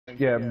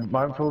Yeah,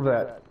 mindful of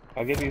that.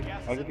 I'll give you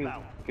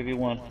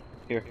one.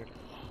 Here.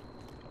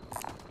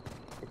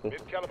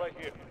 Mid-caliber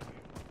here.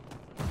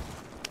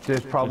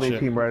 There's probably a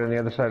team right on the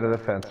other side of the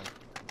fence.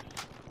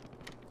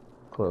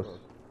 Close.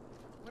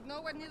 We're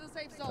nowhere near the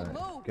safe zone.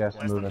 Move. Gas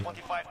is moving.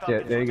 Yeah,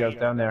 there you go,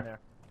 down there.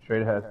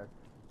 Straight ahead.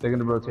 They're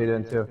gonna rotate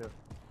in too.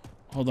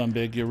 Hold on,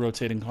 Big. You're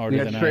rotating harder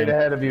than I am. Straight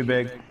ahead of you,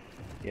 Big.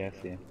 Yeah,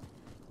 I see.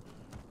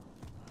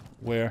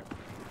 Where?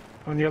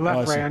 On your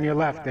left, Ray, on your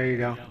left. There you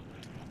go.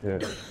 Yeah.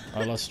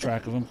 I lost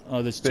track of them.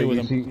 Oh, there's Big, two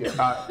of them.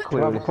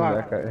 12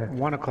 o'clock.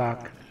 1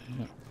 o'clock.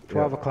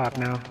 12 o'clock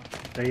now.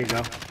 There you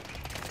go.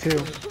 2.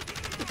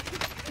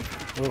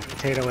 Little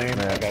potato aim.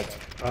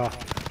 Oh.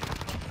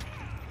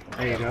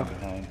 There you go.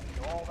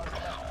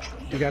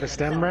 You got a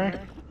stem, Ray?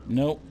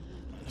 Nope.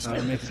 Oh,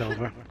 it's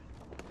over.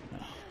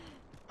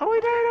 Oh, we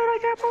did it! I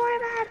can't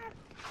believe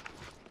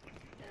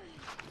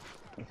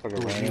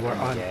that! You were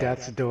on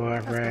death's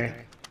door, Ray.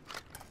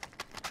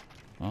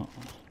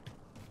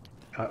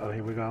 Uh-oh,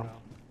 here we go.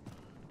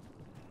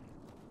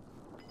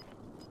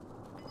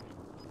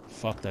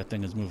 Fuck, that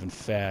thing is moving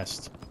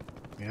fast.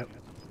 Yep.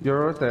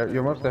 You're almost there.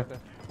 You're almost there.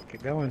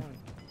 Keep going.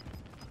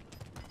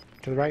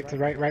 To the right,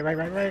 right.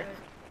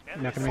 You're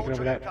not gonna make it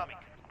over that.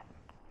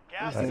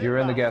 You're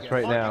in the gas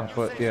right now,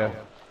 but yeah.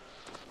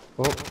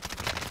 Oh.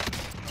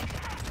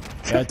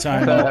 That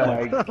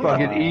time.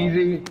 Fucking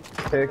easy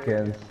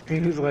pickings. He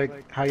was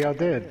like, how y'all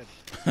did?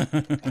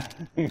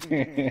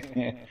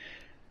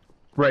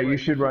 Right, you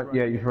should run.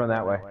 Yeah, you should run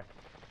that way.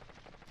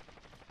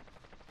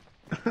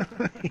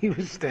 He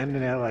was standing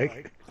there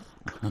like.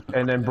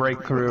 And then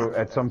break through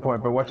at some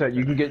point. But watch out,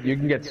 you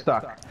can get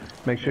stuck.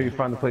 Make sure you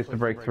find the place to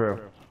break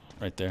through.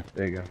 Right there.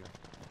 There you go.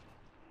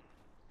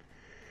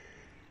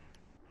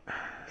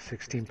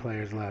 16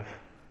 players left.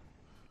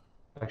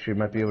 Actually, you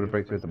might be able to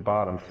break through at the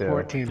bottom too.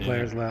 14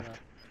 players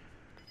left.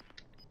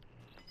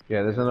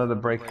 Yeah, there's another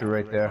breakthrough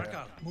right there.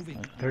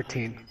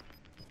 13.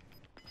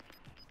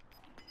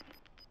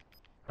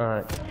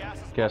 Alright,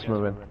 gas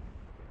moving.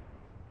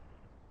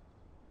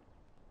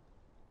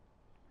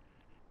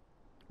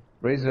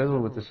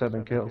 Rayzigga with the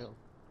 7 kills.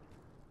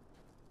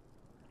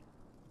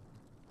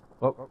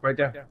 Oh, right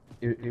there.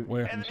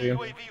 Where? You see him?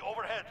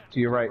 To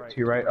your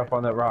right, up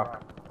on that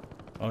rock.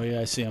 Oh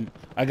yeah, I see him.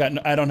 I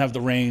don't have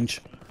the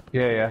range.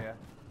 Yeah.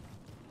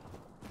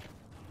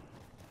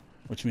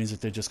 Which means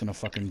that they're just gonna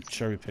fucking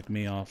cherry pick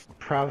me off.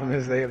 Problem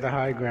is they have the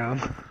high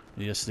ground.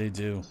 Yes, they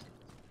do.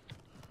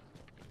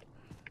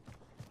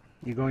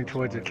 You're going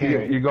towards the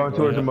camp. You're going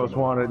towards the most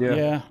wanted,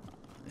 yeah.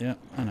 Yeah,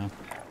 I know.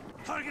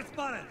 Target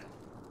spotted.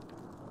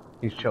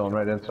 He's chilling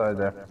right inside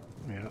there.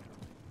 Yeah.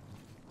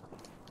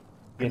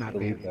 He has to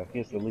leave, though. He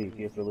has to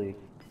leave.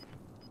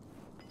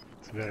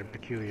 It's a very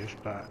peculiar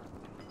spot.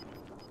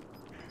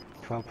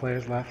 12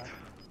 players left.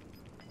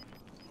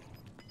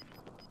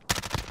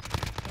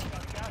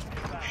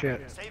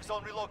 Shit. Safe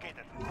zone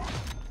relocated.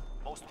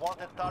 Most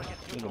wanted target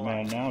There's a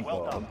man now,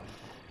 dog.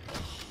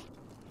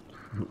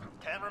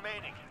 10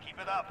 remaining. Keep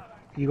it up.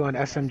 You going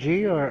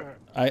SMG or?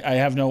 I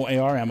have no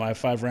AR ammo. I have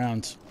 5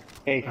 rounds.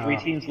 Hey, 3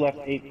 teams left.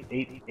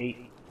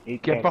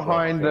 Eight Get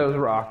behind those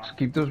rocks.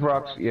 Keep those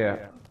rocks.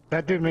 Yeah.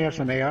 That dude may have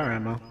some AR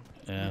ammo.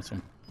 Yeah, that's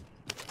one.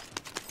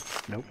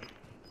 Nope.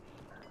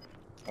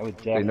 I would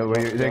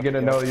they're gonna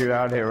know you're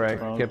out here,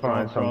 right? Get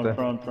behind something.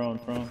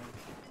 Prone.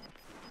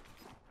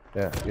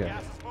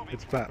 Yeah.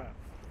 Good spot. I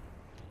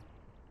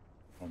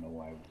don't know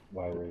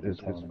why we're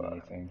telling me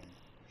anything.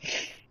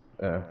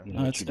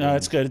 No,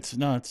 it's good.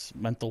 It's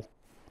mental.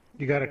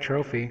 You got a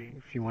trophy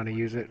if you want to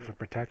use it for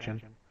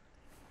protection.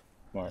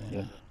 Smart,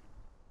 yeah.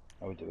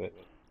 I would do it.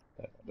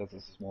 That's a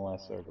small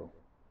ass circle.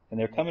 And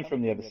they're coming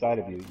from the other side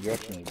of you. You're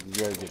actually in a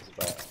very good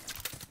spot.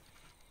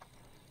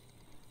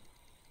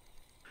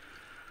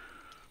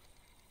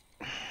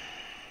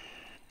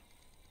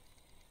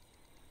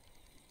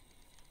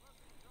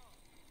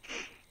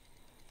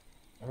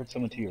 I heard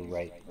someone to your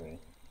right, Ray.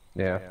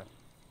 Yeah.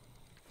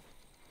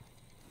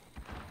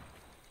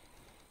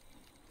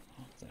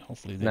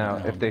 Hopefully they Now,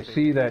 if they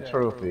see that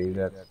trophy,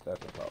 that's a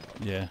problem.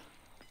 Yeah.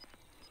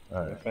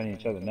 All They're right. fighting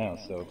each other now,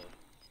 so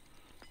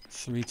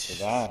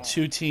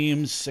 2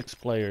 teams, 6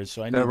 players.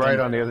 So I need They're right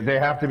on the other. They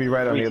have to be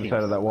right on the other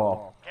side of that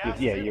wall.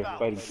 yeah, you're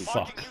fighting two.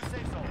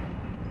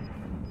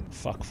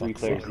 Fuck. 3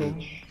 players Fuck.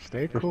 each.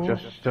 Stay cool.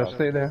 Just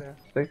stay there.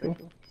 Stay cool.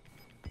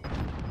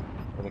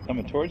 Well, they're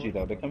coming towards you,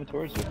 though. They're coming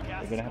towards you.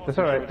 They're gonna have to. That's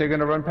all right. They're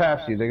gonna run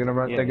past you. They're gonna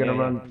run. Yeah, they're gonna yeah,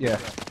 run. Yeah.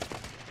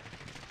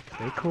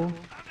 Stay cool.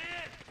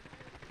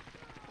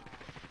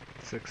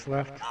 6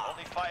 left,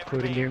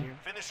 including you.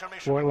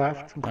 4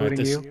 left,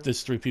 including you.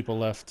 There's 3 people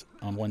left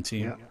on one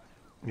team.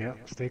 Yeah.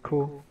 Stay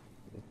cool.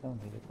 They're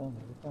coming.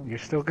 You're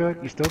still good.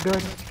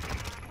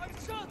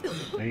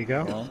 There you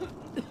go.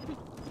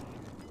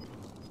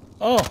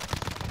 Oh!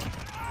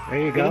 There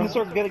you Get go. in the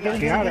circle. Get it.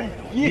 Got it.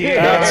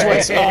 That's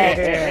what's up.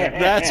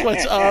 That's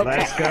what's up.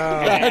 Let's go.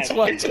 That's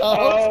what's up.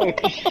 Oh,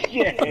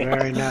 shit.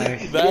 Very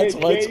nice. That's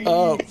what's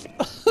up.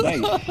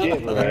 Nice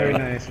shit, Ray. Very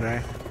nice,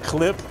 Ray.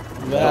 Clip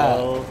that.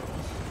 Oh.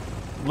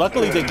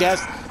 Luckily,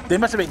 they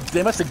must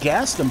have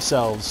gassed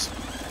themselves.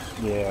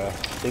 Yeah,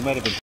 they might have been